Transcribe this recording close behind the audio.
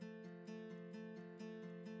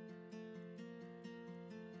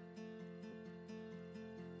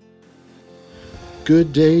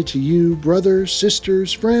Good day to you, brothers,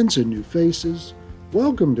 sisters, friends, and new faces.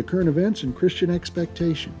 Welcome to Current Events and Christian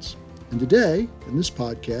Expectations. And today, in this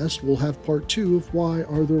podcast, we'll have part 2 of Why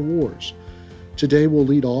Are There Wars? Today we'll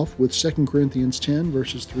lead off with 2 Corinthians 10,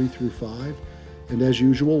 verses 3 through 5. And as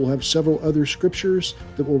usual, we'll have several other scriptures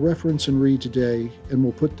that we'll reference and read today, and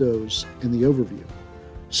we'll put those in the overview.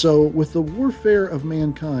 So, with the warfare of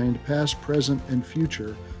mankind, past, present, and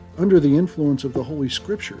future, under the influence of the Holy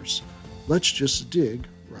Scriptures, let's just dig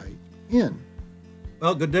right in.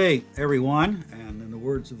 Well, good day, everyone. And in the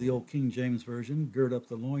words of the old King James Version, gird up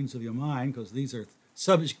the loins of your mind, because these are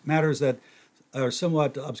subject matters that are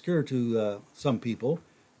somewhat obscure to some people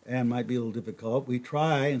and might be a little difficult. We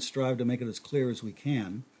try and strive to make it as clear as we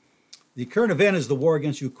can. The current event is the war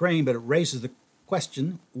against Ukraine, but it raises the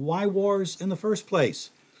question, why wars in the first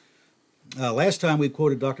place? Last time we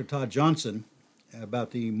quoted Dr. Todd Johnson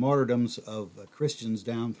about the martyrdoms of Christians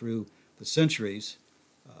down through the centuries.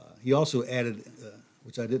 He also added,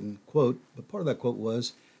 which I didn't quote, but part of that quote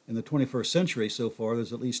was, in the 21st century so far,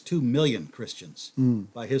 there's at least 2 million Christians,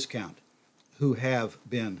 by his count, who have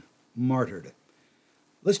been martyred.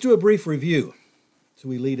 Let's do a brief review so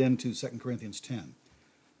we lead into 2 Corinthians 10.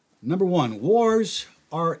 Number 1, wars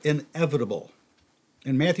are inevitable.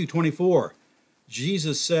 In Matthew 24,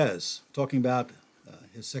 Jesus says, talking about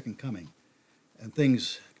his second coming and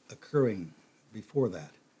things occurring before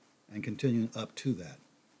that and continuing up to that.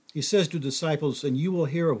 He says to disciples, "And you will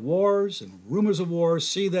hear of wars and rumors of wars.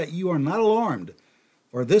 See that you are not alarmed,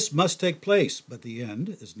 for this must take place, but the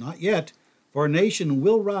end is not yet. For nation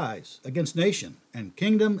will rise against nation, and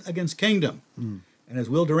kingdom against kingdom." And as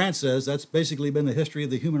Will Durant says, that's basically been the history of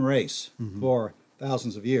the human race for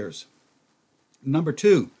thousands of years. Number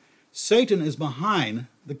 2, Satan is behind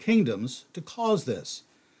the kingdoms to cause this.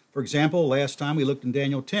 For example, last time we looked in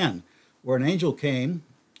Daniel 10, where an angel came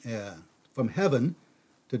from heaven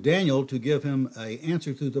to Daniel to give him an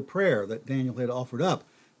answer to the prayer that Daniel had offered up.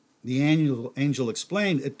 The angel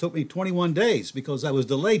explained, it took me 21 days because I was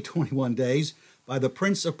delayed 21 days by the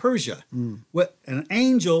Prince of Persia. An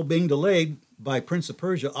angel being delayed by Prince of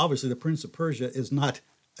Persia, obviously the Prince of Persia is not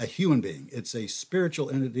a human being. It's a spiritual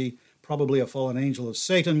entity, probably a fallen angel of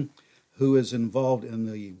Satan, who is involved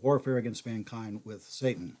in the warfare against mankind with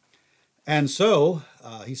Satan. And so,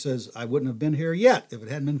 he says, I wouldn't have been here yet if it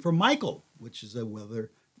hadn't been for Michael, which is another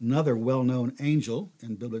well-known angel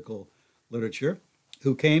in biblical literature,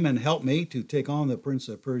 who came and helped me to take on the Prince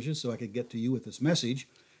of Persia so I could get to you with this message.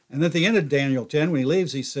 And at the end of Daniel 10, when he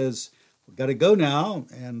leaves, he says, we've got to go now.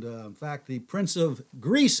 And in fact, the Prince of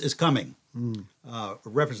Greece is coming. A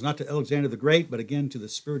reference not to Alexander the Great, but again to the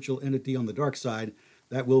spiritual entity on the dark side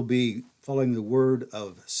that will be following the word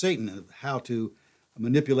of Satan of how to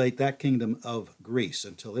manipulate that kingdom of Greece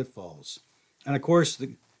until it falls. And of course,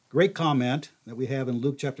 the great comment that we have in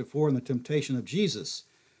Luke chapter 4 in the temptation of Jesus,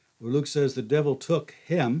 where Luke says the devil took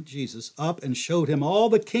him, Jesus, up and showed him all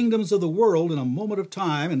the kingdoms of the world in a moment of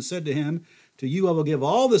time and said to him, to you I will give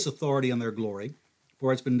all this authority and their glory,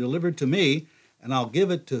 for it's been delivered to me, and I'll give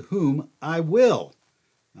it to whom I will.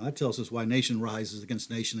 Now that tells us why nation rises against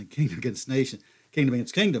nation and kingdom against nation, kingdom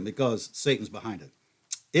against kingdom, because Satan's behind it.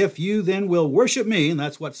 If you then will worship me, and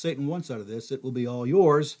that's what Satan wants out of this, it will be all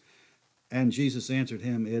yours. And Jesus answered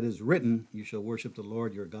him, it is written, you shall worship the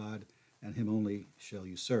Lord your God, and him only shall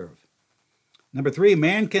you serve. Number 3,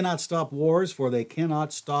 man cannot stop wars, for they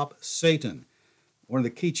cannot stop Satan. One of the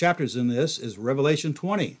key chapters in this is Revelation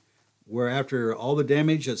 20, where after all the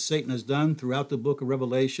damage that Satan has done throughout the book of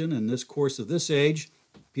Revelation in this course of this age,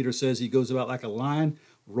 Peter says he goes about like a lion,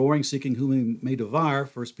 roaring, seeking whom he may devour,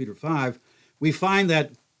 1 Peter 5. We find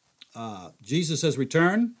that Jesus has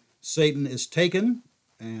returned, Satan is taken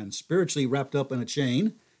and spiritually wrapped up in a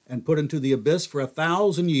chain and put into the abyss for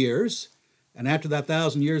 1,000 years. And after that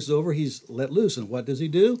 1,000 years is over, he's let loose. And what does he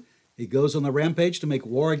do? He goes on the rampage to make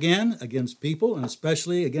war again against people, and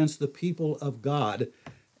especially against the people of God.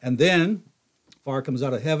 And then fire comes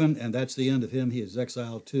out of heaven, and that's the end of him. He is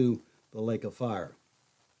exiled to the lake of fire.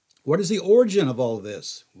 What is the origin of all of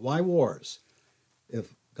this? Why wars?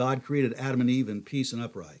 If God created Adam and Eve in peace and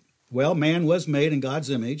upright. Well, man was made in God's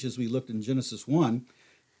image, as we looked in Genesis 1.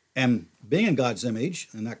 And being in God's image,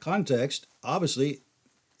 in that context, obviously,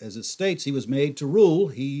 as it states, he was made to rule,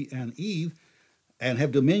 he and Eve, and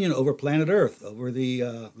have dominion over planet Earth, over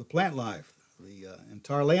the plant life, the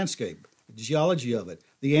entire landscape, the geology of it,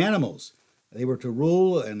 the animals. They were to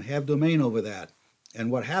rule and have domain over that. And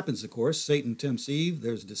what happens, of course, Satan tempts Eve,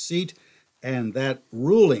 there's deceit, and that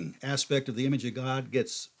ruling aspect of the image of God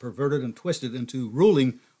gets perverted and twisted into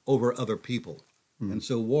ruling over other people. And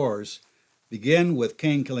so wars begin with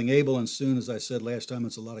Cain killing Abel, and soon, as I said last time,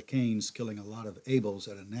 it's a lot of Cains killing a lot of Abels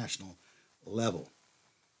at a national level.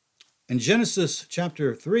 In Genesis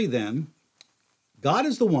chapter 3, then, God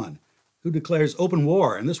is the one who declares open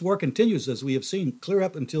war, and this war continues, as we have seen, clear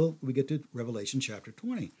up until we get to Revelation chapter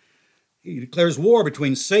 20. He declares war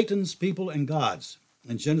between Satan's people and God's.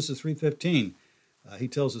 In Genesis 3:15, he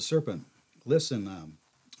tells the serpent, listen,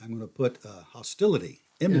 I'm going to put hostility,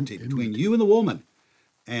 enmity between you and the woman,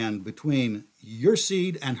 and between your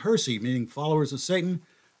seed and her seed, meaning followers of Satan,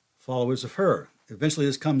 followers of her. Eventually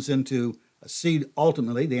this comes into a seed,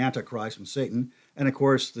 ultimately, the Antichrist from Satan, and of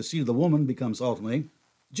course the seed of the woman becomes ultimately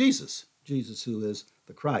Jesus who is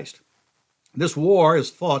the Christ. This war is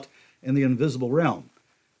fought in the invisible realm.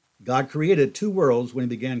 God created two worlds when he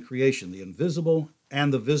began creation, the invisible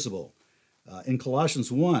and the visible. In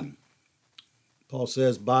Colossians 1, Paul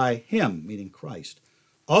says, by him, meaning Christ,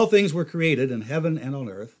 all things were created in heaven and on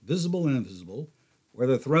earth, visible and invisible,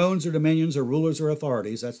 whether thrones or dominions or rulers or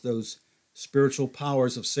authorities, that's those spiritual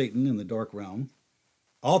powers of Satan in the dark realm.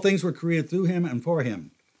 All things were created through him and for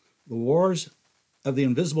him. The wars of the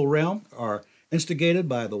invisible realm are instigated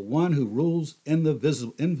by the one who rules in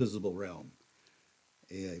the invisible realm.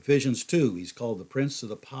 Ephesians 2, he's called the prince of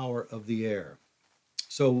the power of the air.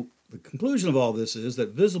 So the conclusion of all this is that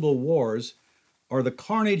visible wars are the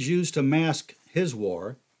carnage used to mask his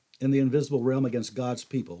war in the invisible realm against God's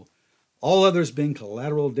people, all others being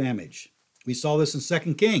collateral damage. We saw this in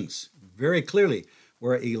 2 Kings very clearly,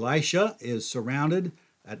 where Elisha is surrounded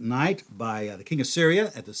at night by the king of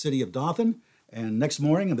Syria at the city of Dothan, and next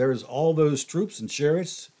morning there's all those troops and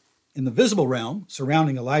chariots in the visible realm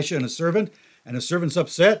surrounding Elisha and his servant's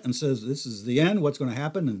upset and says, this is the end, what's going to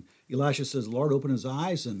happen? And Elisha says, Lord, open his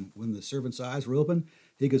eyes, and when the servant's eyes were open,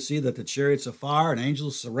 he could see that the chariots of fire and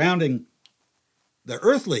angels surrounding the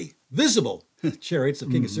earthly, visible chariots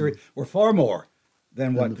of King of Syria were far more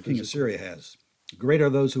than what the king of Syria has. Greater are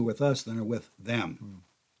those who are with us than are with them.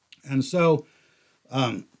 And so,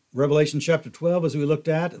 Revelation chapter 12, as we looked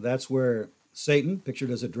at, that's where Satan,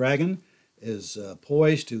 pictured as a dragon, is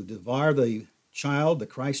poised to devour the child, the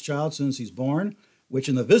Christ child, as soon as he's born, which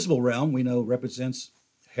in the visible realm we know represents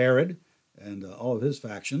Herod and all of his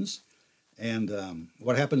factions. And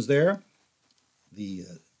what happens there?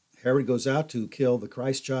 Herod goes out to kill the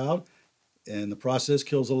Christ child, and in the process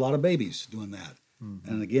kills a lot of babies doing that.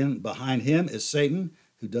 And again, behind him is Satan,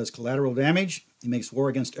 who does collateral damage. He makes war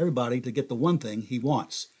against everybody to get the one thing he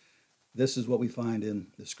wants. This is what we find in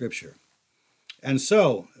the scripture. And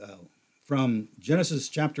so, from Genesis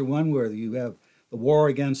chapter 1, where you have the war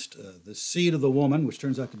against the seed of the woman, which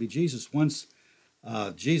turns out to be Jesus, once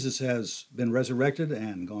Jesus has been resurrected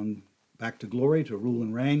and gone back to glory to rule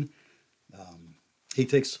and reign, he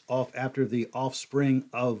takes off after the offspring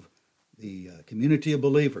of the community of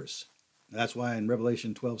believers. That's why in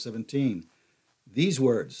Revelation 12:17, these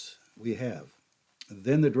words we have.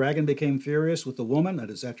 Then the dragon became furious with the woman, that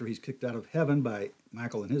is after he's kicked out of heaven by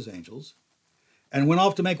Michael and his angels, and went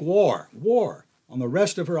off to make war on the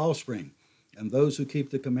rest of her offspring and those who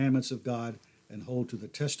keep the commandments of God and hold to the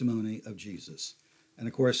testimony of Jesus. And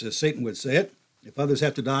of course, as Satan would say it, if others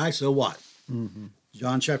have to die, so what?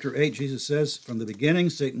 John chapter 8, Jesus says, from the beginning,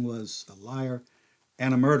 Satan was a liar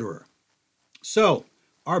and a murderer. So,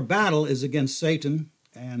 our battle is against Satan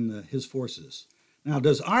and his forces. Now,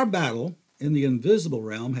 does our battle in the invisible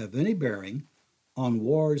realm have any bearing on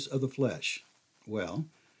wars of the flesh? Well,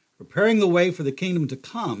 preparing the way for the kingdom to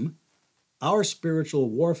come, our spiritual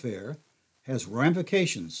warfare has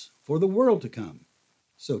ramifications for the world to come.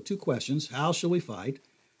 So, two questions. How shall we fight?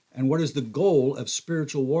 And what is the goal of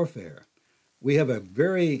spiritual warfare? We have a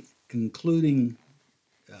very concluding,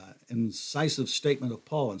 incisive statement of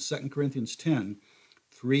Paul in 2 Corinthians 10,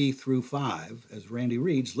 3 through 5, as Randy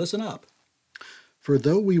reads. Listen up. For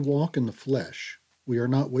though we walk in the flesh, we are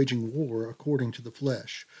not waging war according to the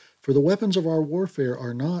flesh. For the weapons of our warfare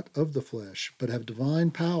are not of the flesh, but have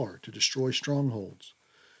divine power to destroy strongholds.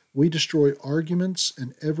 We destroy arguments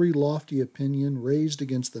and every lofty opinion raised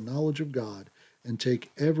against the knowledge of God, and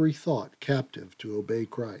take every thought captive to obey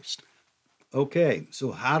Christ. Okay,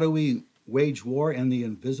 so how do we wage war in the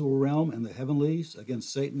invisible realm and the heavenlies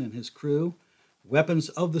against Satan and his crew? Weapons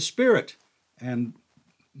of the Spirit, and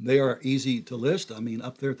they are easy to list. I mean,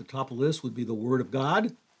 up there at the top of the list would be the Word of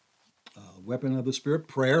God, weapon of the Spirit,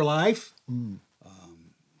 prayer life,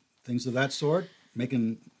 things of that sort,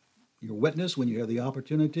 making your witness when you have the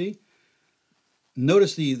opportunity.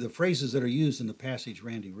 Notice the phrases that are used in the passage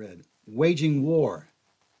Randy read. Waging war,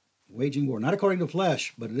 not according to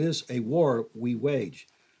flesh, but it is a war we wage.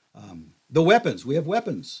 The weapons, we have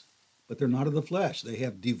weapons, but they're not of the flesh. They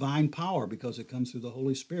have divine power because it comes through the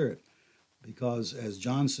Holy Spirit. because as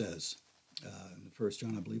John says, in 1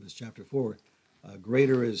 John, I believe it's chapter 4,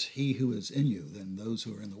 greater is he who is in you than those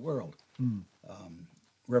who are in the world.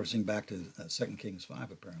 Referencing back to 2 Kings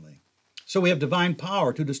 5, apparently. So we have divine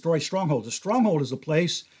power to destroy strongholds. A stronghold is a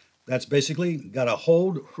place that's basically got a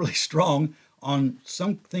hold really strong on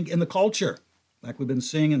something in the culture, like we've been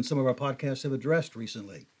seeing in some of our podcasts have addressed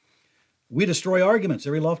recently. We destroy arguments,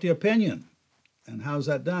 every lofty opinion. And how's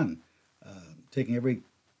that done? Taking every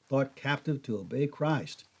thought captive to obey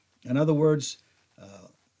Christ. In other words,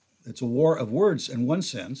 it's a war of words in one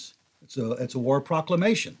sense. It's a war of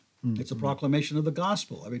proclamation. Mm-hmm. It's a proclamation of the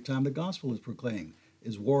gospel. Every time the gospel is proclaimed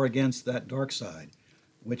is war against that dark side,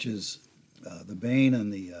 which is the bane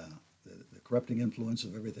and the corrupting influence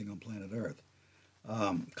of everything on planet Earth.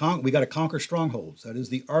 We got to conquer strongholds. That is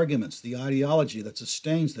the arguments, the ideology that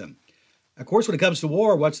sustains them. Of course, when it comes to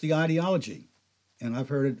war, what's the ideology? And I've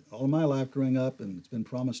heard it all my life growing up, and it's been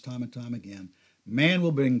promised time and time again. Man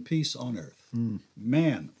will bring peace on earth.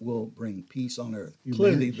 Man will bring peace on earth.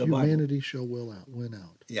 Clearly, the humanity Bible. Shall win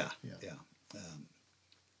out. Yeah.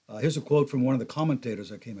 Here's a quote from one of the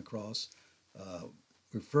commentators I came across,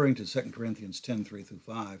 referring to 2 Corinthians 10, 3 through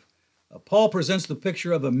 5. Paul presents the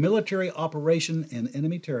picture of a military operation in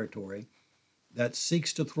enemy territory that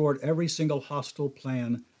seeks to thwart every single hostile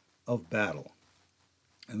plan of battle.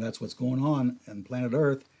 And that's what's going on in planet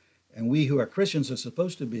Earth, and we who are Christians are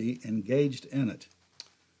supposed to be engaged in it.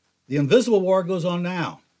 The invisible war goes on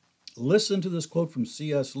now. Listen to this quote from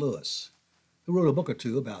C.S. Lewis, who wrote a book or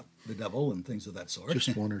two about the devil and things of that sort.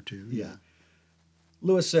 Just one or two. Yeah.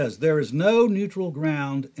 Lewis says, there is no neutral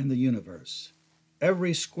ground in the universe.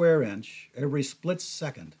 Every square inch, every split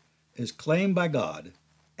second is claimed by God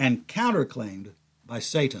and counterclaimed by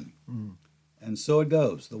Satan. And so it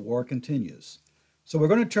goes. The war continues. So we're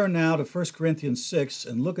going to turn now to 1 Corinthians 6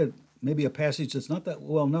 and look at maybe a passage that's not that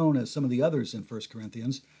well known as some of the others in 1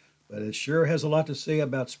 Corinthians, but it sure has a lot to say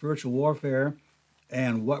about spiritual warfare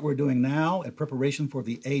and what we're doing now in preparation for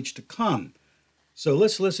the age to come. So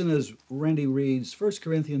let's listen as Randy reads 1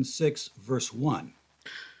 Corinthians 6, verse 1.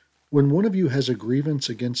 When one of you has a grievance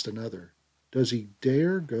against another, does he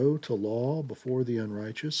dare go to law before the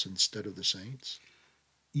unrighteous instead of the saints?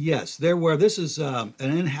 Yes, this is an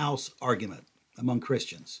in-house argument among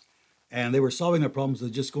Christians. And they were solving their problems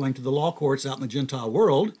with just going to the law courts out in the Gentile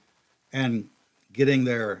world and getting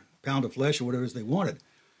their pound of flesh or whatever it is they wanted.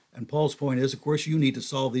 And Paul's point is, of course, you need to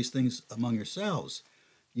solve these things among yourselves.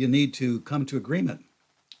 You need to come to agreement.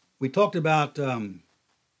 We talked about the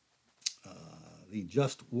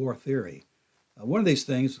just war theory. One of these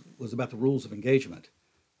things was about the rules of engagement.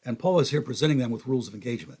 And Paul is here presenting them with rules of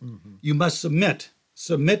engagement. Mm-hmm. You must submit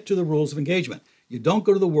to the rules of engagement. You don't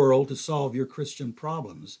go to the world to solve your Christian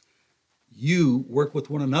problems. You work with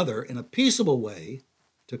one another in a peaceable way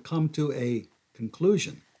to come to a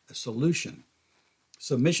conclusion, a solution.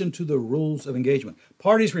 Submission to the rules of engagement.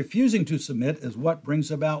 Parties refusing to submit is what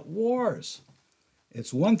brings about wars.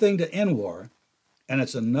 It's one thing to end war, and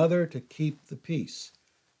it's another to keep the peace.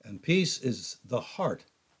 And peace is the heart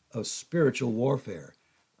of spiritual warfare.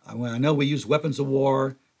 I know we use weapons of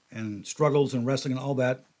war and struggles and wrestling and all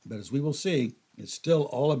that, but as we will see, it's still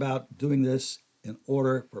all about doing this in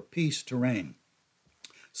order for peace to reign.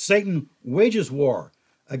 Satan wages war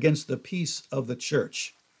against the peace of the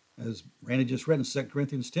church. As Randy just read in 2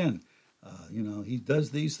 Corinthians 10, he does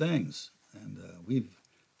these things, and we've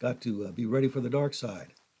got to be ready for the dark side.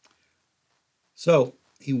 So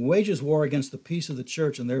he wages war against the peace of the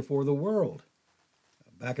church and therefore the world.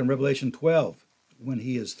 Back in Revelation 12, when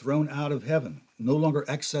he is thrown out of heaven, no longer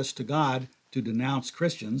access to God to denounce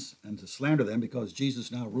Christians and to slander them because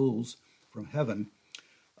Jesus now rules from heaven.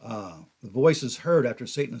 The voice is heard after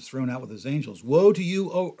Satan is thrown out with his angels. Woe to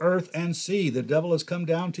you, O earth and sea! The devil has come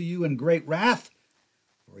down to you in great wrath,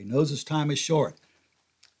 for he knows his time is short.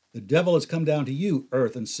 The devil has come down to you,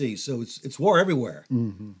 earth and sea. So it's war everywhere,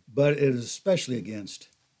 but it is especially against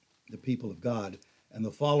the people of God and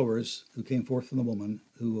the followers who came forth from the woman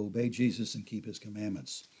who obey Jesus and keep his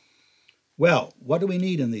commandments. Well, what do we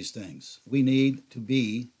need in these things? We need to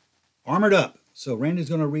be armored up. So Randy's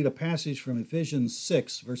going to read a passage from Ephesians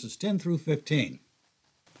 6, verses 10 through 15.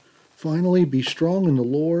 Finally, be strong in the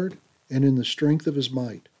Lord and in the strength of his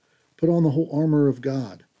might. Put on the whole armor of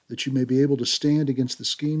God, that you may be able to stand against the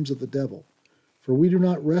schemes of the devil. For we do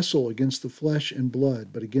not wrestle against the flesh and blood,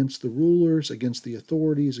 but against the rulers, against the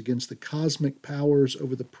authorities, against the cosmic powers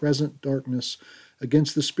over the present darkness,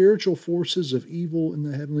 against the spiritual forces of evil in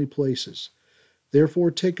the heavenly places. Therefore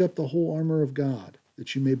take up the whole armor of God,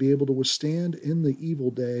 that you may be able to withstand in the evil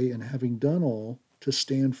day, and having done all, to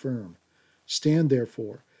stand firm. Stand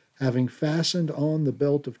therefore, having fastened on the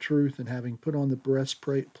belt of truth, and having put on the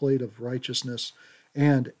breastplate of righteousness,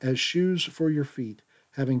 and as shoes for your feet,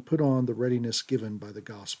 having put on the readiness given by the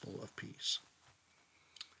gospel of peace.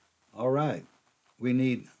 All right. We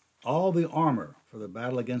need all the armor for the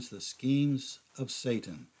battle against the schemes of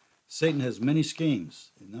Satan. Satan has many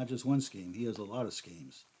schemes, not just one scheme. He has a lot of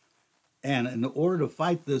schemes. And in order to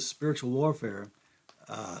fight this spiritual warfare,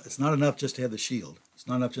 it's not enough just to have the shield. It's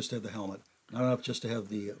not enough just to have the helmet. Not enough just to have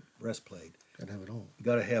the breastplate. Got to have it all. You've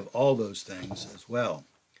got to have all those things as well.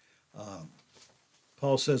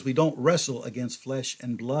 Paul says we don't wrestle against flesh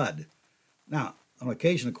and blood. Now, on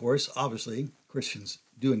occasion, of course, obviously, Christians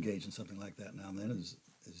do engage in something like that now and then as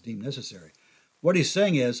deemed necessary. What he's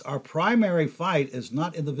saying is our primary fight is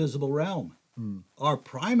not in the visible realm. Our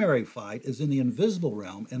primary fight is in the invisible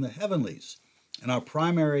realm, in the heavenlies. And our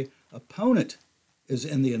primary opponent is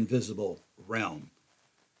in the invisible realm.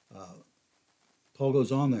 Paul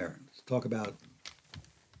goes on there to talk about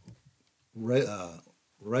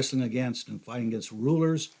wrestling against and fighting against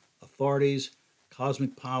rulers, authorities,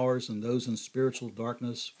 cosmic powers, and those in spiritual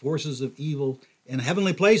darkness, forces of evil in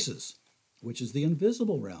heavenly places, which is the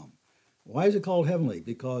invisible realm. Why is it called heavenly?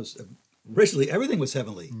 Because originally everything was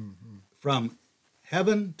heavenly. From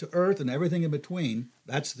heaven to earth and everything in between,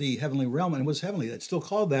 that's the heavenly realm, and it was heavenly. It's still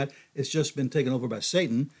called that. It's just been taken over by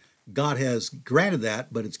Satan. God has granted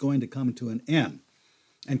that, but it's going to come to an end.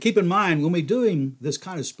 And keep in mind, when we're doing this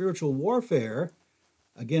kind of spiritual warfare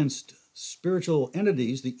against spiritual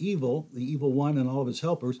entities, the evil one and all of his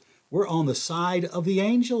helpers, we're on the side of the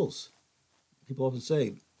angels. People often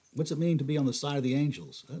say, what's it mean to be on the side of the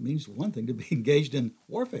angels? That means one thing, to be engaged in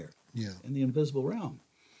warfare in the invisible realm.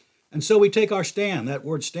 And so we take our stand. That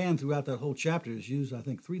word stand throughout that whole chapter is used, I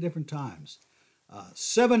think, 3 different times.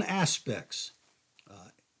 7 aspects.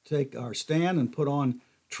 Take our stand and put on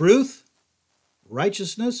truth,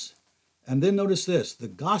 righteousness, and then notice this, the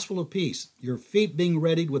gospel of peace. Your feet being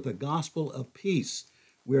readied with the gospel of peace.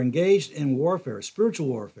 We're engaged in warfare, spiritual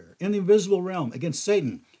warfare, in the invisible realm against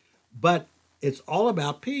Satan. But it's all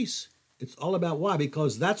about peace. It's all about why?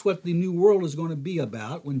 Because that's what the new world is going to be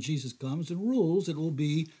about when Jesus comes and rules. It will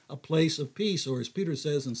be a place of peace. Or as Peter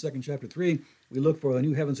says in 2 chapter 3, we look for a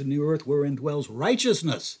new heavens and new earth wherein dwells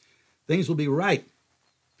righteousness. Things will be right.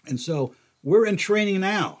 And so we're in training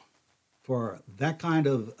now for that kind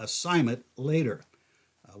of assignment later.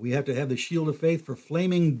 We have to have the shield of faith for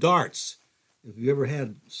flaming darts. If you ever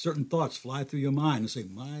had certain thoughts fly through your mind and say,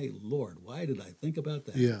 my Lord, why did I think about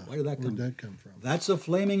that? Yeah. Why did that come? Where'd that come from? That's a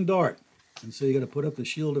flaming dart. And so you got to put up the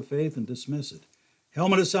shield of faith and dismiss it.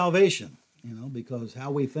 Helmet of salvation, because how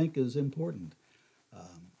we think is important.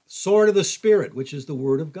 Sword of the Spirit, which is the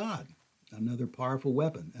Word of God, another powerful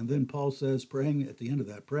weapon. And then Paul says, praying at the end of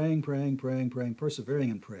that, praying, persevering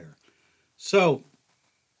in prayer. So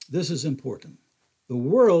this is important. The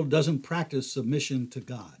world doesn't practice submission to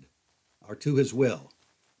God or to his will,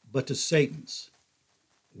 but to Satan's.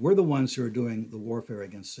 We're the ones who are doing the warfare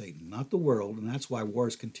against Satan, not the world, and that's why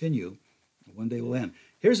wars continue. One day will end.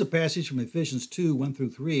 Here's a passage from Ephesians 2, 1 through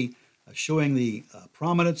 3, showing the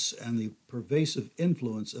prominence and the pervasive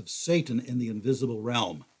influence of Satan in the invisible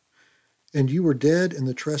realm. And you were dead in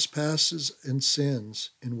the trespasses and sins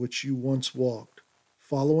in which you once walked,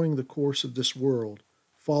 following the course of this world,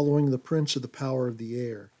 following the prince of the power of the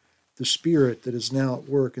air, the spirit that is now at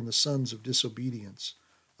work in the sons of disobedience,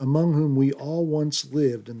 among whom we all once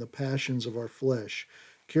lived in the passions of our flesh,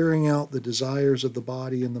 carrying out the desires of the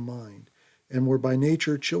body and the mind, and were by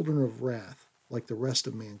nature children of wrath, like the rest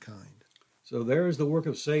of mankind. So there is the work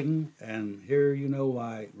of Satan, and here you know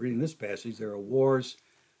why, reading this passage, there are wars,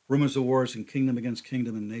 rumors of wars, and kingdom against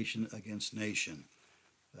kingdom and nation against nation.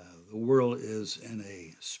 The world is in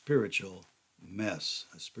a spiritual mess,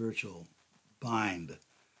 a spiritual bind,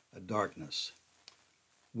 a darkness.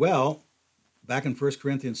 Well, back in 1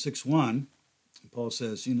 Corinthians 6:1, Paul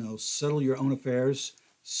says, settle your own affairs,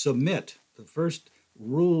 submit. The first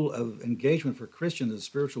rule of engagement for Christians in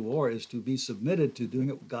spiritual war is to be submitted to doing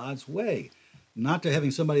it God's way, not to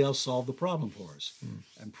having somebody else solve the problem for us.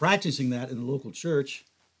 And practicing that in the local church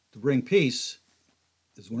to bring peace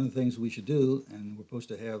is one of the things we should do, and we're supposed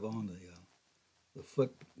to have on the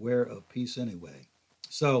footwear of peace anyway.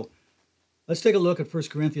 So let's take a look at 1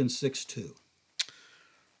 Corinthians 6:2.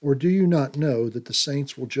 Or do you not know that the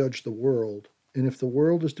saints will judge the world? And if the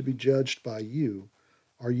world is to be judged by you,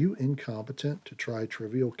 are you incompetent to try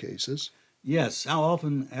trivial cases? Yes. How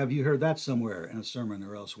often have you heard that somewhere in a sermon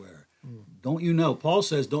or elsewhere? Don't you know? Paul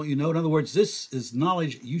says, don't you know? In other words, this is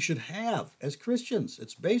knowledge you should have as Christians.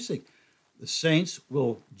 It's basic. The saints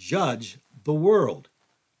will judge the world,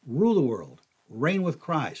 rule the world, reign with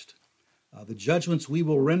Christ. The judgments we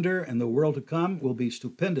will render in the world to come will be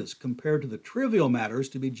stupendous compared to the trivial matters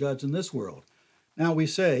to be judged in this world. Now we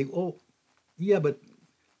say, well, yeah, but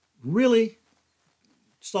really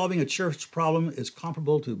solving a church problem is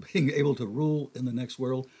comparable to being able to rule in the next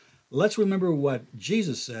world. Let's remember what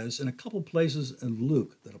Jesus says in a couple places in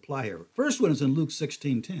Luke that apply here. First one is in Luke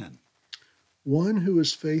 16:10. One who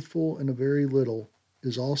is faithful in a very little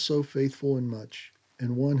is also faithful in much,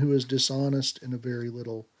 and one who is dishonest in a very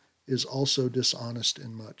little is also dishonest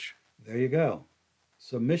in much. There you go.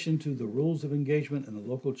 Submission to the rules of engagement in the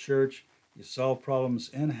local church. You solve problems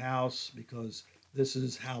in-house because this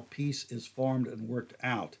is how peace is formed and worked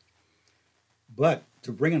out. But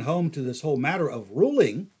to bring it home to this whole matter of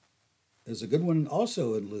ruling, there's a good one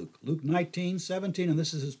also in Luke. Luke 19:17, and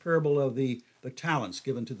this is his parable of the talents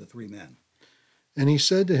given to the three men. And he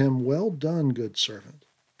said to him, Well done, good servant.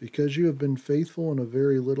 Because you have been faithful in a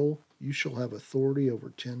very little, you shall have authority over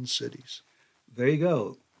 10 cities. There you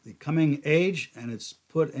go. The coming age, and it's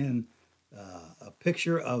put in a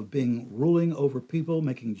picture of being ruling over people,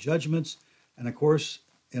 making judgments, and of course,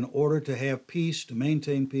 in order to have peace, to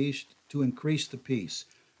maintain peace, to increase the peace,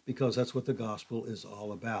 because that's what the gospel is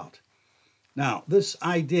all about. Now, this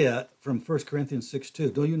idea from 1 Corinthians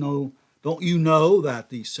 6:2, don't you know that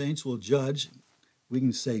the saints will judge? We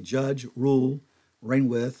can say judge, rule, reign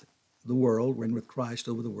with the world, reign with Christ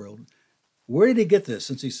over the world. Where did he get this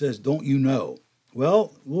since he says, don't you know?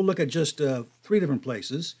 Well, we'll look at just 3 different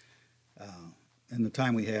places in the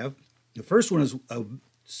time we have. The first one is a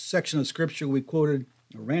section of scripture we quoted,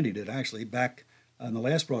 or Randy did actually, back on the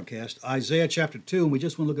last broadcast, Isaiah chapter 2, and we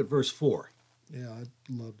just want to look at verse 4. Yeah, I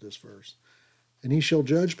love this verse. And he shall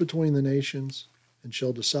judge between the nations, and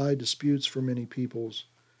shall decide disputes for many peoples,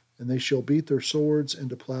 and they shall beat their swords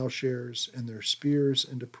into plowshares, and their spears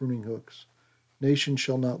into pruning hooks. Nation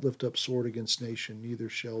shall not lift up sword against nation, neither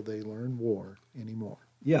shall they learn war anymore.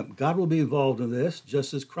 Yeah, God will be involved in this,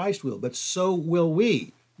 just as Christ will, but so will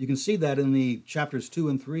we. You can see that in the chapters 2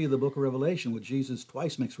 and 3 of the book of Revelation, where Jesus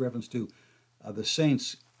twice makes reference to the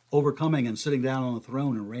saints overcoming and sitting down on the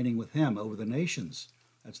throne and reigning with him over the nations.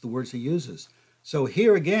 That's the words he uses. So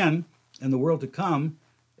here again, in the world to come,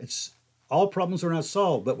 it's all problems are not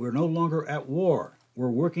solved, but we're no longer at war. We're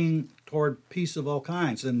working toward peace of all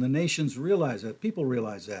kinds, and the nations realize that, people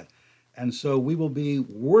realize that. And so we will be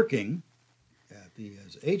working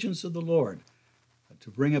as agents of the Lord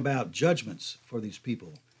to bring about judgments for these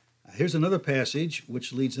people. Here's another passage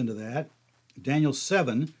which leads into that, Daniel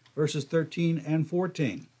 7, verses 13 and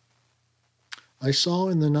 14. I saw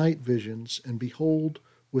in the night visions, and behold,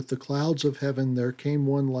 with the clouds of heaven there came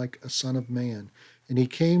one like a son of man, and he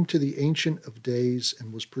came to the Ancient of Days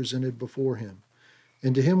and was presented before him.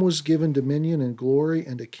 And to him was given dominion and glory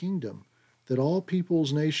and a kingdom, that all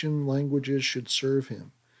peoples, nations, languages should serve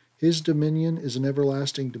him. His dominion is an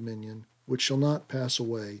everlasting dominion, which shall not pass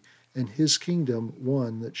away, and his kingdom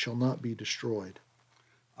one that shall not be destroyed.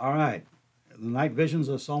 All right. The night visions,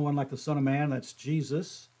 I saw one like the Son of Man. That's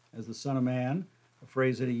Jesus as the Son of Man, a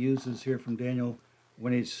phrase that he uses here from Daniel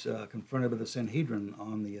when he's confronted with the Sanhedrin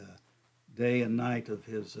on the day and night of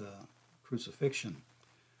his crucifixion.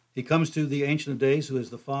 He comes to the Ancient of Days, who is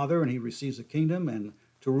the Father, and he receives a kingdom and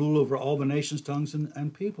to rule over all the nations, tongues,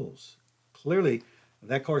 and peoples. Clearly,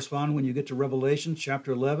 that corresponds when you get to Revelation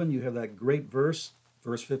chapter 11. You have that great verse,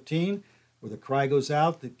 verse 15, where the cry goes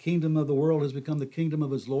out, the kingdom of the world has become the kingdom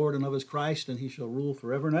of his Lord and of his Christ, and he shall rule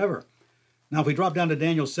forever and ever. Now, if we drop down to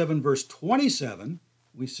Daniel 7, verse 27,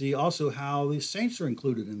 we see also how the saints are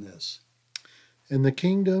included in this. And the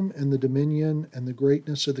kingdom and the dominion and the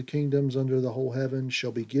greatness of the kingdoms under the whole heaven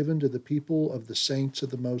shall be given to the people of the saints of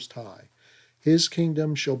the Most High. His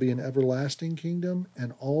kingdom shall be an everlasting kingdom,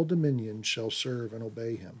 and all dominions shall serve and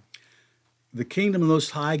obey him. The kingdom of the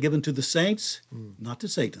Most High given to the saints, not to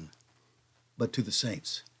Satan, but to the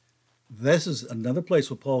saints. This is another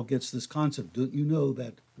place where Paul gets this concept. Don't you know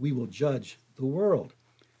that we will judge the world?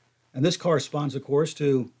 And this corresponds, of course,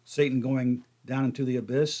 to Satan going down into the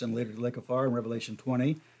abyss and later to the lake of fire in Revelation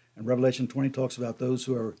 20. And Revelation 20 talks about those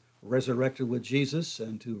who are resurrected with Jesus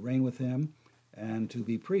and to reign with him and to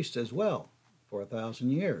be priests as well for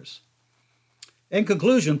 1,000 years. In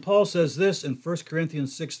conclusion, Paul says this in 1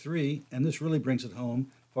 Corinthians 6:3, and this really brings it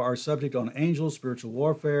home for our subject on angels, spiritual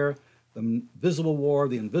warfare, the visible war,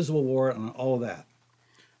 the invisible war, and all of that.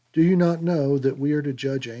 Do you not know that we are to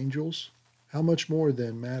judge angels? How much more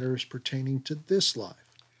then matters pertaining to this life?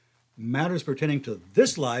 Matters pertaining to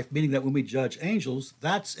this life, meaning that when we judge angels,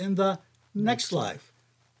 that's in the next life,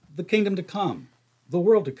 the kingdom to come, the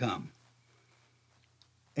world to come.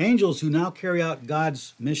 Angels who now carry out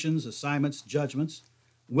God's missions, assignments, judgments,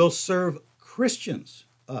 will serve Christians,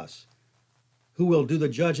 us, who will do the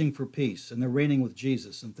judging for peace and the reigning with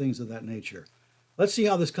Jesus and things of that nature. Let's see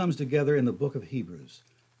how this comes together in the book of Hebrews.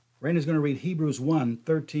 Randy's going to read Hebrews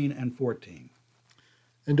 1:13 and 14.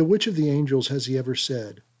 And to which of the angels has he ever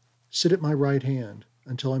said, "Sit at my right hand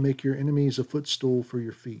until I make your enemies a footstool for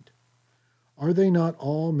your feet"? Are they not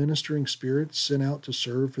all ministering spirits sent out to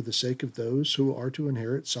serve for the sake of those who are to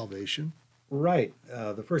inherit salvation? Right.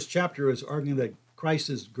 The first chapter is arguing that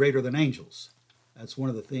Christ is greater than angels. That's one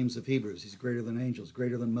of the themes of Hebrews. He's greater than angels,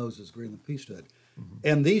 greater than Moses, greater than priesthood.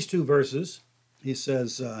 And these two verses, he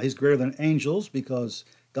says he's greater than angels because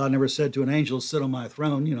God never said to an angel, "Sit on my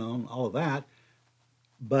throne," and all of that.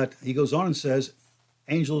 But he goes on and says,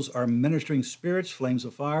 angels are ministering spirits, flames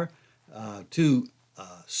of fire, to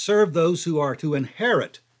serve those who are to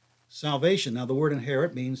inherit salvation. Now, the word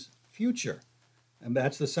inherit means future. And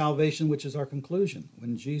that's the salvation which is our conclusion.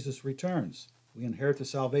 When Jesus returns, we inherit the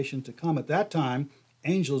salvation to come. At that time,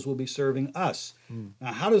 angels will be serving us.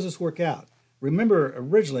 Now, how does this work out? Remember,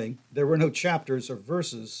 originally, there were no chapters or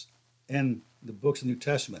verses in the books of the New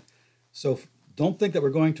Testament. So don't think that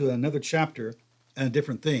we're going to another chapter and a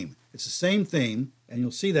different theme. It's the same theme, and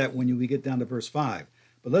you'll see that when we get down to verse 5.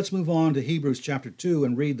 But let's move on to Hebrews chapter 2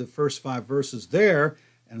 and read the first 5 verses there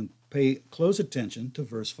and pay close attention to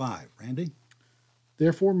verse 5. Randy?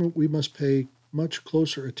 Therefore we must pay much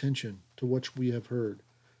closer attention to what we have heard,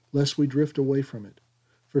 lest we drift away from it.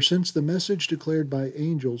 For since the message declared by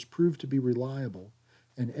angels proved to be reliable,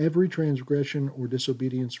 and every transgression or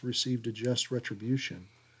disobedience received a just retribution,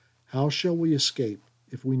 how shall we escape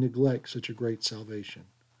if we neglect such a great salvation?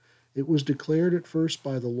 It was declared at first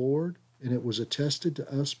by the Lord, and it was attested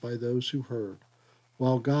to us by those who heard,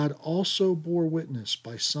 while God also bore witness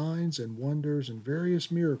by signs and wonders and various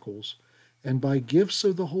miracles, and by gifts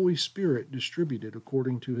of the Holy Spirit distributed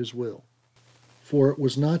according to his will. For it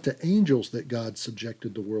was not to angels that God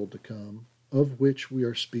subjected the world to come, of which we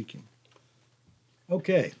are speaking.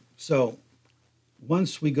 Okay, so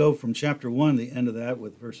once we go from chapter 1, the end of that,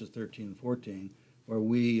 with verses 13 and 14, where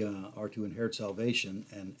we are to inherit salvation,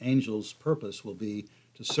 and angels' purpose will be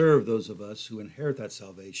to serve those of us who inherit that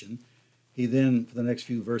salvation, he then, for the next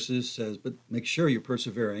few verses, says, but make sure you're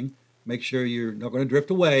persevering, make sure you're not going to drift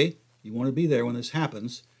away, you want to be there when this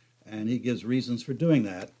happens, and he gives reasons for doing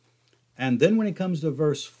that. And then when he comes to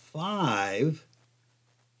verse 5,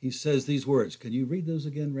 he says these words. Can you read those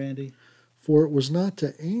again, Randy? For it was not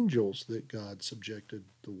to angels that God subjected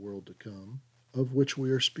the world to come, of which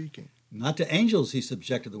we are speaking. Not to angels he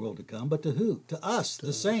subjected the world to come, but to who? To us,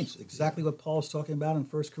 the saints. Exactly what Paul's talking about in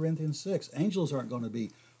 1 Corinthians 6. Angels aren't going to be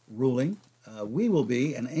ruling. We will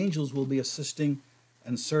be, and angels will be assisting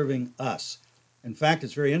and serving us. In fact,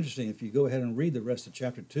 it's very interesting. If you go ahead and read the rest of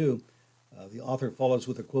chapter 2, the author follows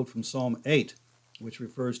with a quote from Psalm 8, which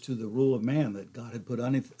refers to the rule of man, that God had put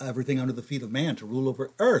everything under the feet of man to rule over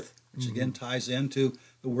earth, which again ties into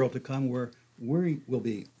the world to come where we will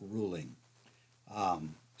be ruling.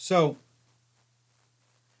 So,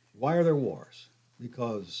 why are there wars?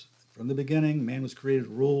 Because from the beginning, man was created to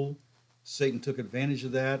rule. Satan took advantage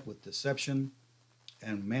of that with deception,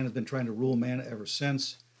 and man has been trying to rule man ever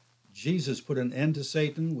since. Jesus put an end to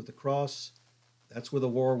Satan with the cross. That's where the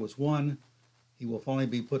war was won. He will finally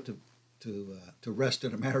be put to rest,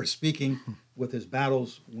 in a matter of speaking, with his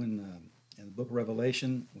battles when in the book of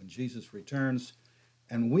Revelation, when Jesus returns.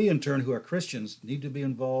 And we, in turn, who are Christians, need to be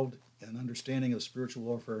involved in understanding of spiritual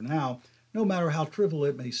warfare now, no matter how trivial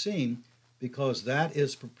it may seem, because that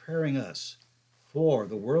is preparing us for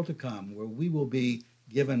the world to come, where we will be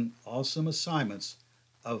given awesome assignments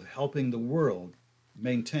of helping the world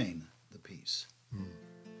maintain the peace.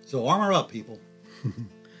 So armor up, people.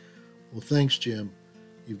 Well, thanks, Jim.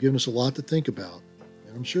 You've given us a lot to think about,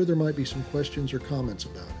 and I'm sure there might be some questions or comments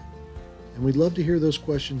about it. And we'd love to hear those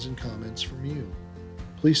questions and comments from you.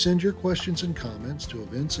 Please send your questions and comments to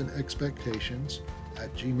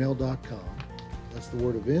eventsandexpectations@gmail.com. That's the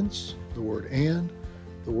word events, the word and,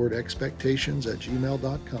 the word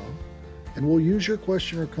expectations@gmail.com. And we'll use your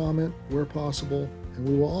question or comment where possible, and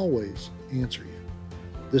we will always answer you.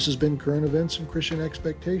 This has been Current Events and Christian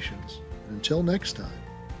Expectations. And until next time,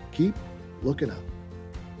 keep looking up.